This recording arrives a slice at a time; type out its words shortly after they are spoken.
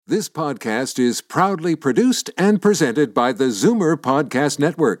This podcast is proudly produced and presented by the Zoomer Podcast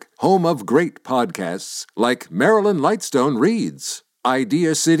Network, home of great podcasts like Marilyn Lightstone Reads,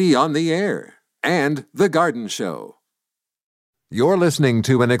 Idea City on the Air, and The Garden Show. You're listening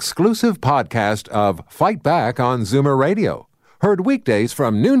to an exclusive podcast of Fight Back on Zoomer Radio, heard weekdays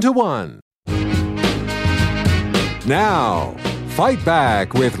from noon to 1. Now, Fight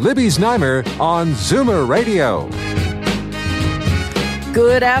Back with Libby Znaimer on Zoomer Radio.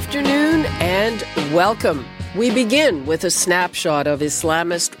 Good afternoon and welcome. We begin with a snapshot of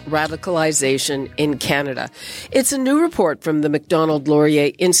Islamist radicalization in Canada. It's a new report from the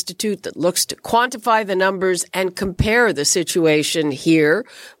Macdonald-Laurier Institute that looks to quantify the numbers and compare the situation here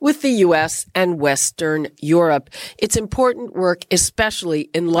with the U.S. and Western Europe. It's important work, especially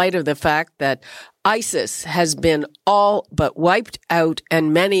in light of the fact that ISIS has been all but wiped out,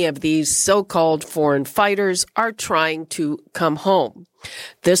 and many of these so-called foreign fighters are trying to come home.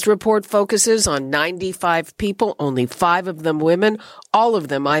 This report focuses on 95 people, only 5 of them women, all of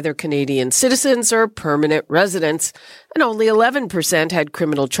them either Canadian citizens or permanent residents, and only 11% had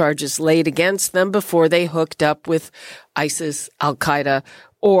criminal charges laid against them before they hooked up with ISIS, Al-Qaeda,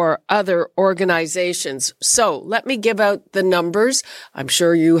 or other organizations. So let me give out the numbers. I'm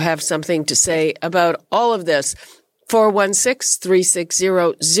sure you have something to say about all of this.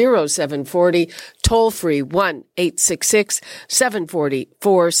 416-360-0740, toll free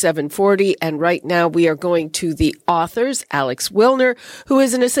 1-866-740-4740. And right now we are going to the authors, Alex Wilner, who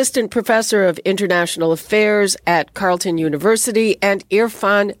is an assistant professor of international affairs at Carleton University, and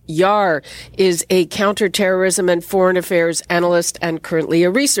Irfan Yar is a counterterrorism and foreign affairs analyst and currently a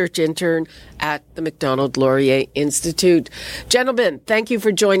research intern at the Macdonald-Laurier Institute. Gentlemen, thank you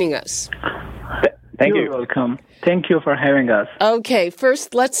for joining us. Thank you. You're welcome. Thank you for having us. Okay,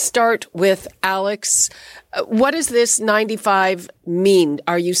 first let's start with Alex. What does this 95 mean?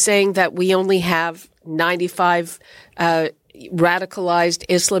 Are you saying that we only have 95 radicalized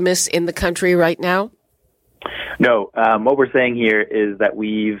Islamists in the country right now? No. What we're saying here is that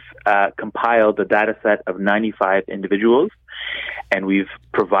we've compiled a data set of 95 individuals, and we've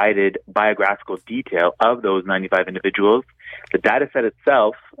provided biographical detail of those 95 individuals. The data set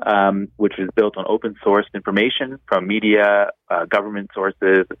itself, which is built on open source information from media, government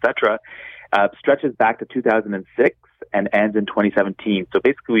sources, etc., stretches back to 2006 and ends in 2017. So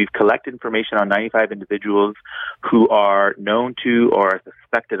basically, we've collected information on 95 individuals who are known to or are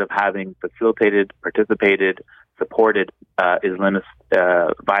suspected of having facilitated, participated, supported Islamist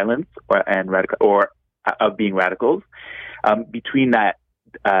violence or of being radicals between that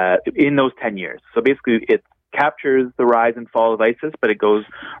in those 10 years. So basically, it captures the rise and fall of ISIS, but it goes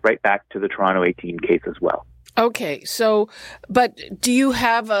right back to the Toronto 18 case as well. Okay, so, but do you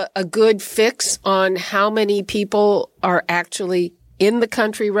have a good fix on how many people are actually in the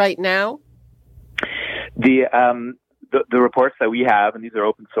country right now? The reports that we have, and these are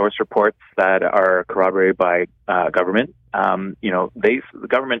open source reports that are corroborated by government. The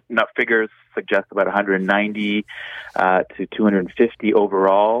government figures suggest about 190 to 250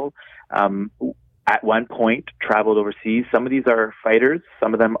 overall. At one point, traveled overseas. Some of these are fighters.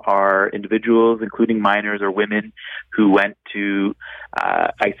 Some of them are individuals, including minors or women, who went to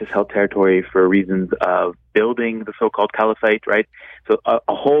ISIS-held territory for reasons of building the so-called caliphate, right? So a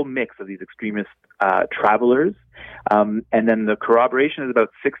whole mix of these extremist travelers. And then the corroboration is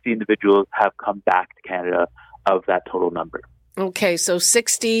about 60 individuals have come back to Canada of that total number. Okay, so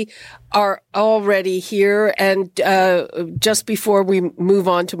 60 are already here. And just before we move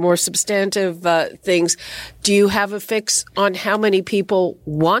on to more substantive things, do you have a fix on how many people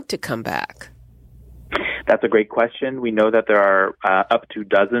want to come back? That's a great question. We know that there are up to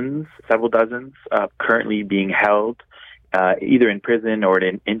several dozens, currently being held either in prison or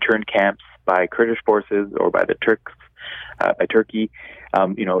in intern camps by Kurdish forces or by the Turks, by Turkey.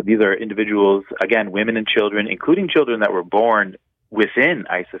 These are individuals, again, women and children, including children that were born within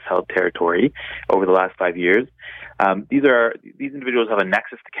ISIS-held territory over the last 5 years. These individuals have a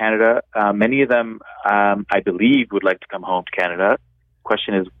nexus to Canada. Many of them, I believe, would like to come home to Canada.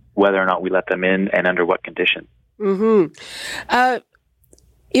 Question is whether or not we let them in and under what conditions. Mm-hmm.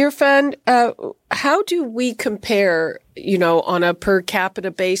 Irfan, how do we compare, on a per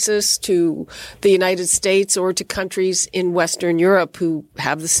capita basis to the United States or to countries in Western Europe who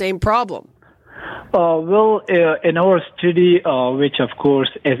have the same problem? In our study, which of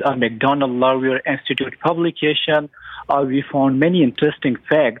course is a Macdonald-Laurier Institute publication, we found many interesting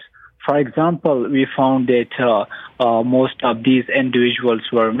facts. For example, we found that most of these individuals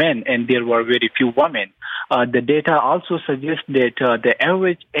were men and there were very few women. The data also suggests that the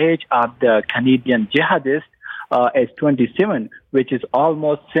average age of the Canadian jihadists is 27, which is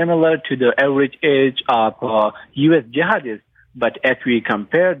almost similar to the average age of U.S. jihadists. But if we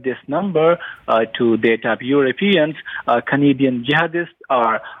compare this number to that of Europeans, Canadian jihadists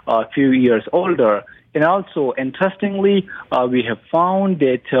are a few years older. And also, interestingly, we have found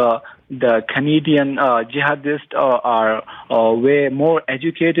that the Canadian jihadists are way more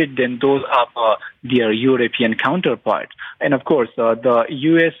educated than those of their European counterparts. And of course, the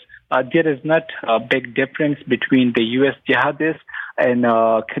U.S., there is not a big difference between the U.S. jihadists and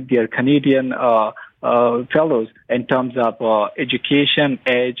their Canadian fellows in terms of education,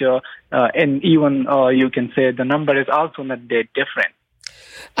 age, and even you can say the number is also not that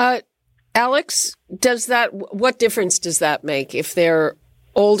different. Alex, what difference does that make if they're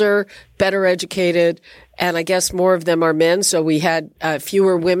older, better educated, and I guess more of them are men, so we had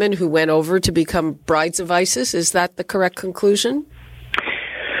fewer women who went over to become brides of ISIS? Is that the correct conclusion?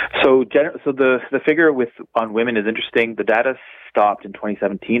 So the figure on women is interesting. The data stopped in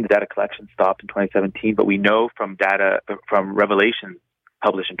 2017. The data collection stopped in 2017, but we know from data from Revelations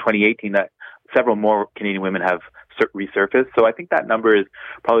published in 2018 that several more Canadian women have resurfaced. So I think that number is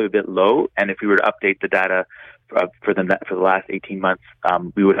probably a bit low. And if we were to update the data for the last 18 months,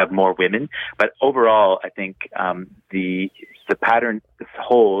 we would have more women. But overall, I think the pattern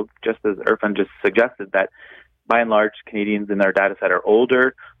holds, just as Irfan just suggested, that by and large, Canadians in our data set are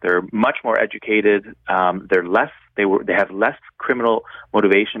older. They're much more educated. They have less criminal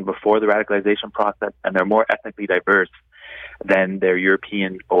motivation before the radicalization process, and they're more ethnically diverse than their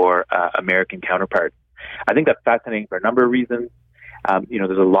European or American counterparts. I think that's fascinating for a number of reasons.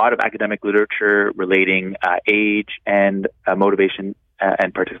 There's a lot of academic literature relating age and motivation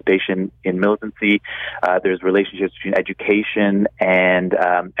and participation in militancy. There's relationships between education and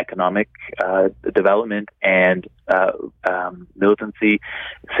economic development and militancy.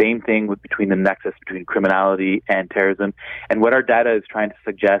 Same thing between the nexus between criminality and terrorism. And what our data is trying to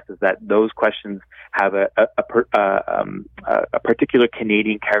suggest is that those questions have a particular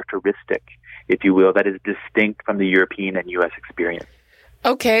Canadian characteristic, if you will, that is distinct from the European and U.S. experience.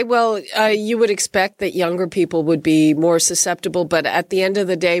 Okay, well, you would expect that younger people would be more susceptible, but at the end of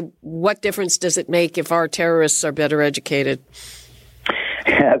the day, what difference does it make if our terrorists are better educated?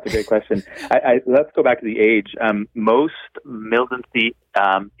 Yeah, that's a great question. Let's go back to the age. Most militancy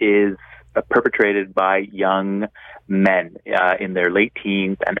is perpetrated by young men in their late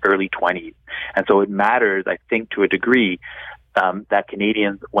teens and early 20s. And so it matters, I think, to a degree that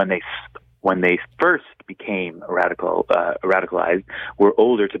Canadians, when they first became radicalized, were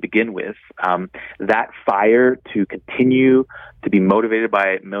older to begin with. That fire to continue to be motivated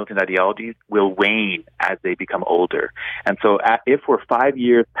by militant ideologies will wane as they become older. And so if we're 5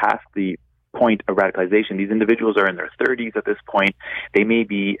 years past the point of radicalization, these individuals are in their 30s at this point, they may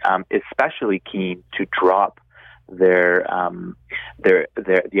be especially keen to drop the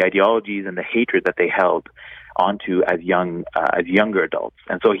ideologies and the hatred that they held onto as younger adults.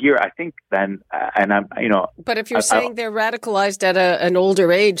 And so here, I think then, But if you're saying they're radicalized at an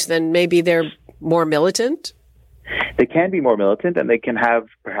older age, then maybe they're more militant? They can be more militant, and they can have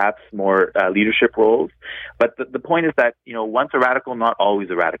perhaps more leadership roles. But the point is that, once a radical, not always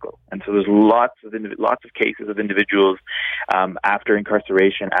a radical. And so there's lots of cases of individuals after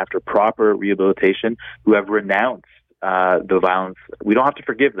incarceration, after proper rehabilitation, who have renounced the violence. We don't have to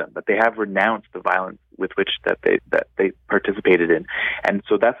forgive them, but they have renounced the violence with which that they participated in. And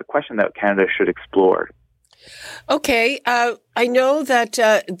so that's a question that Canada should explore. Okay. I know that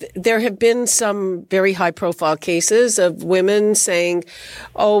there have been some very high-profile cases of women saying,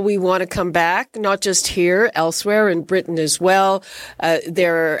 we want to come back, not just here, elsewhere in Britain as well.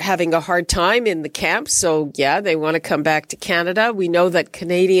 They're having a hard time in the camps, so they want to come back to Canada. We know that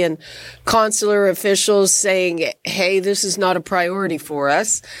Canadian consular officials saying, hey, this is not a priority for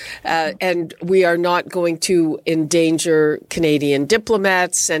us, and we are not going to endanger Canadian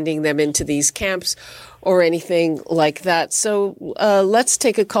diplomats, sending them into these camps or anything like that. So let's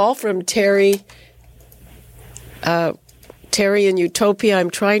take a call from Terry. Terry in Utopia.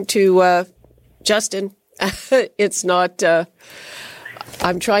 I'm trying to, Justin, it's not,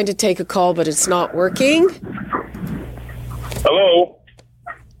 I'm trying to take a call, but it's not working. Hello.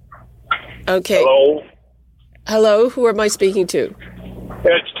 Okay. Hello. Hello, who am I speaking to?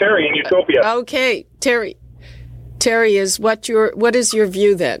 It's Terry in Utopia. Okay, Terry. Terry, what is your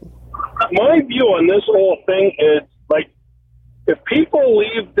view then? My view on this whole thing is, if people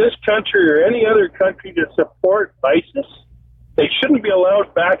leave this country or any other country to support ISIS, they shouldn't be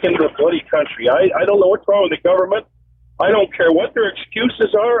allowed back into a bloody country. I don't know what's wrong with the government. I don't care what their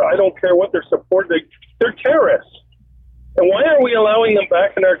excuses are. I don't care what their support. They're terrorists. And why are we allowing them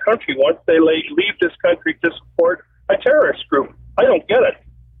back in our country once they leave this country to support a terrorist group? I don't get it.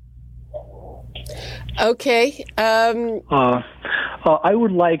 Okay. I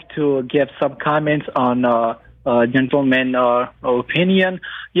would like to give some comments on gentleman's opinion.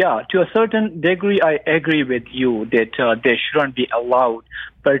 Yeah, to a certain degree, I agree with you that they shouldn't be allowed.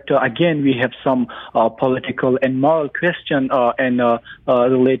 But again, we have some political and moral question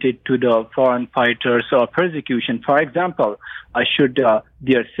related to the foreign fighters' persecution. For example, should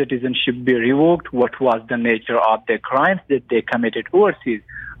their citizenship be revoked? What was the nature of the crimes that they committed overseas?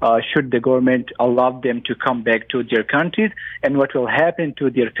 Should the government allow them to come back to their countries, and what will happen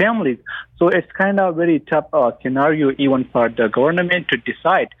to their families? So it's kind of a very tough scenario even for the government to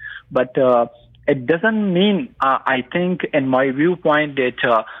decide. But it doesn't mean, I think, in my viewpoint,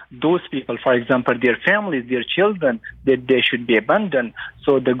 that those people, for example, their families, their children, that they should be abandoned.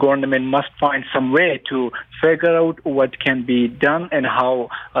 So the government must find some way to figure out what can be done and how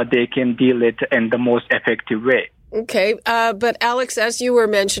they can deal it in the most effective way. Okay, but Alex, as you were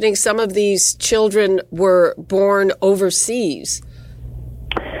mentioning, some of these children were born overseas.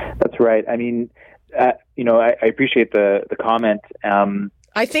 That's right. I mean, I appreciate the comment.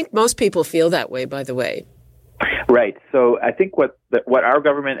 I think most people feel that way, by the way. Right. So I think what our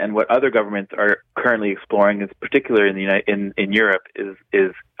government and what other governments are currently exploring, is particular in Europe,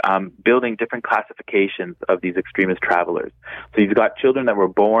 is building different classifications of these extremist travelers. So you've got children that were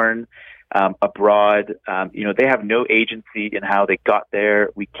born abroad. They have no agency in how they got there.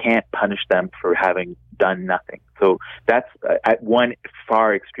 We can't punish them for having done nothing. So that's at one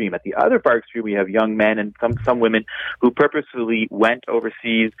far extreme. At the other far extreme, we have young men and some women who purposefully went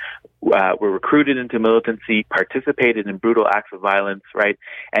overseas, were recruited into militancy, participated in brutal acts of violence, right?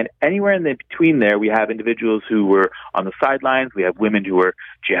 And anywhere in the between there, we have individuals who were on the sidelines. We have women who were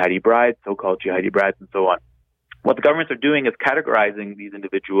jihadi brides, so-called jihadi brides, and so on. What the governments are doing is categorizing these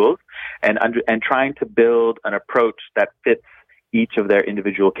individuals and trying to build an approach that fits each of their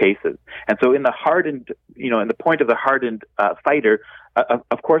individual cases. And so in the point of the hardened fighter,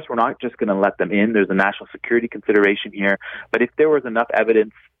 of course, we're not just going to let them in. There's a national security consideration here. But if there was enough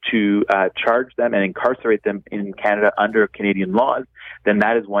evidence to charge them and incarcerate them in Canada under Canadian laws, then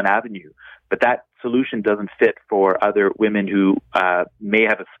that is one avenue. But that solution doesn't fit for other women who may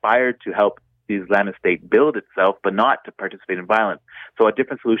have aspired to help the Islamist State build itself, but not to participate in violence. So a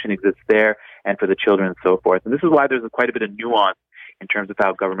different solution exists there, and for the children and so forth. And this is why there's quite a bit of nuance in terms of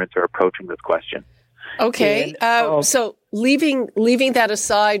how governments are approaching this question. Okay, so leaving that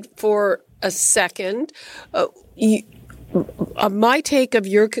aside for a second, my take of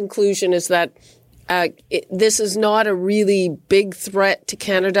your conclusion is that this is not a really big threat to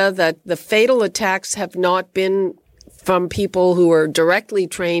Canada, that the fatal attacks have not been from people who are directly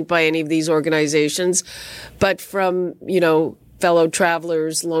trained by any of these organizations, but from, fellow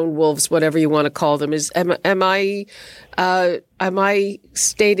travelers, lone wolves, whatever you want to call them. Am I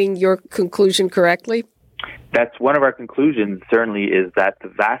stating your conclusion correctly? That's one of our conclusions, certainly, is that the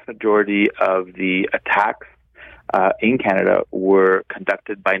vast majority of the attacks in Canada were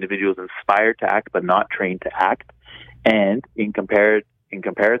conducted by individuals inspired to act but not trained to act. And in comparison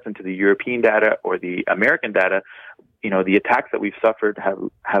to the European data or the American data, the attacks that we've suffered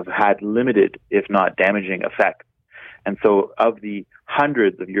have had limited, if not damaging, effects. And so of the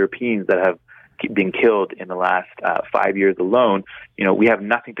hundreds of Europeans that have been killed in the last 5 years alone, we have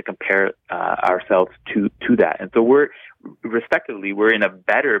nothing to compare ourselves to that. And so we're in a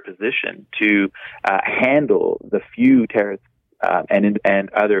better position to handle the few terrorists and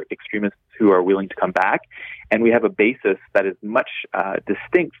other extremists who are willing to come back. And we have a basis that is much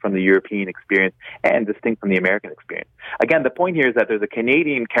distinct from the European experience and distinct from the American experience. Again, the point here is that there's a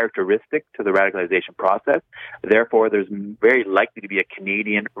Canadian characteristic to the radicalization process. Therefore, there's very likely to be a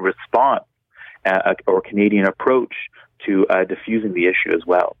Canadian response or Canadian approach to diffusing the issue as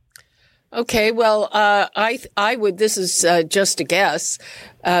well. Okay, well, I would, this is just a guess,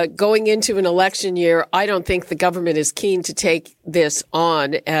 going into an election year, I don't think the government is keen to take this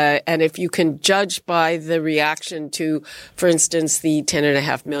on. And if you can judge by the reaction to, for instance, the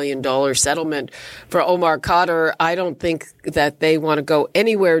 $10.5 million settlement for Omar Khadr, I don't think that they want to go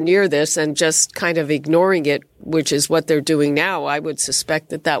anywhere near this, and just kind of ignoring it, which is what they're doing now. I would suspect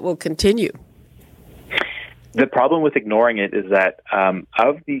that will continue. The problem with ignoring it is that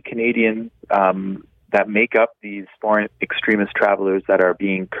of the Canadians that make up these foreign extremist travelers that are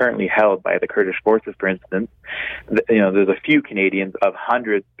being currently held by the Kurdish forces, for instance, there's a few Canadians of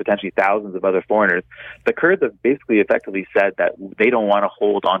hundreds, potentially thousands of other foreigners. The Kurds have basically effectively said that they don't want to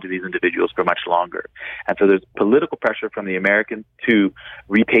hold on to these individuals for much longer. And so there's political pressure from the Americans to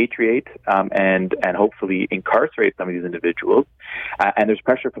repatriate and hopefully incarcerate some of these individuals. And there's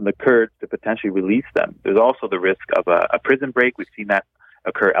pressure from the Kurds to potentially release them. There's also the risk of a prison break. We've seen that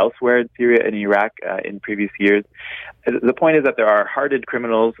occur elsewhere in Syria and Iraq in previous years. The point is that there are hardened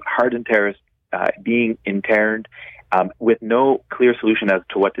criminals, hardened terrorists being interned with no clear solution as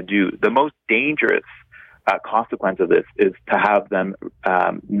to what to do. The most dangerous consequence of this is to have them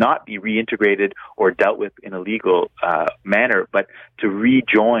not be reintegrated or dealt with in a legal manner, but to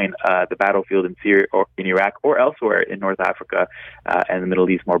rejoin the battlefield in Syria or in Iraq or elsewhere in North Africa and the Middle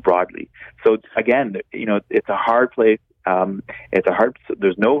East more broadly. So again, it's a hard place.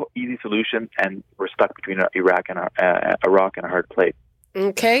 There's no easy solution, and we're stuck between Iraq and Iraq in a hard place.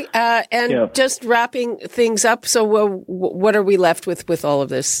 Okay. Just wrapping things up. So what are we left with all of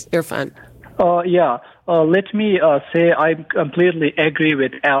this, Irfan? Let me say I completely agree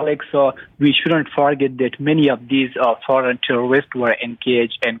with Alex. We shouldn't forget that many of these foreign terrorists were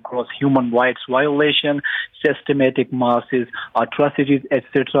engaged in gross human rights violation, systematic masses, atrocities,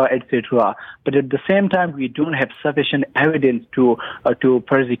 etc., etc. But at the same time, we don't have sufficient evidence to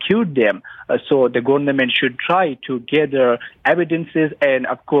persecute them. So the government should try to gather evidences and,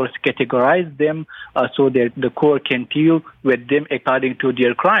 of course, categorize them so that the court can deal with them according to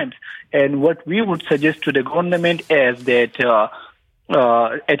their crimes. And what we would suggest to the government is that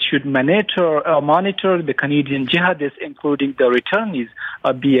it should monitor the Canadian jihadists, including the returnees,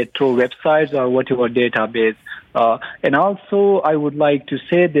 be it through websites or whatever database. And also, I would like to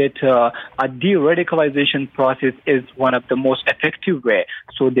say that a de-radicalization process is one of the most effective ways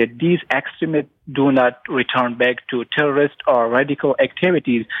so that these extremists do not return back to terrorist or radical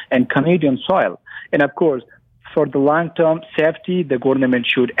activities in Canadian soil. And of course, for the long-term safety, the government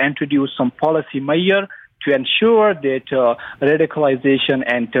should introduce some policy measure to ensure that radicalization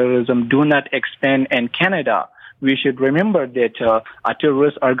and terrorism do not expand in Canada. We should remember that a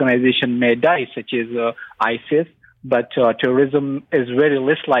terrorist organization may die, such as ISIS, but terrorism is very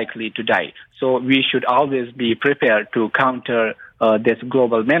less likely to die. So we should always be prepared to counter this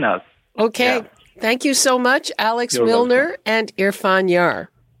global menace. Okay. Yeah. Thank you so much, Alex Milner and Irfan Yar.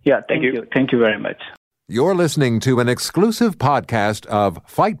 Yeah, thank you. Thank you very much. You're listening to an exclusive podcast of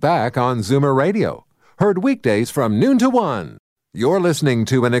Fight Back on Zoomer Radio. Heard weekdays from noon to 1. You're listening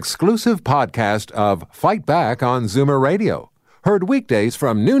to an exclusive podcast of Fight Back on Zoomer Radio. Heard weekdays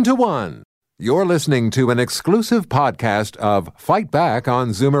from noon to 1. You're listening to an exclusive podcast of Fight Back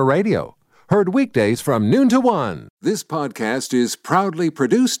on Zoomer Radio. Heard weekdays from noon to 1. This podcast is proudly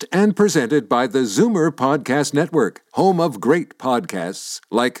produced and presented by the Zoomer Podcast Network, home of great podcasts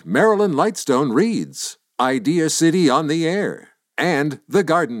like Marilyn Lightstone Reads, Idea City on the Air, and The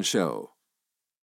Garden Show.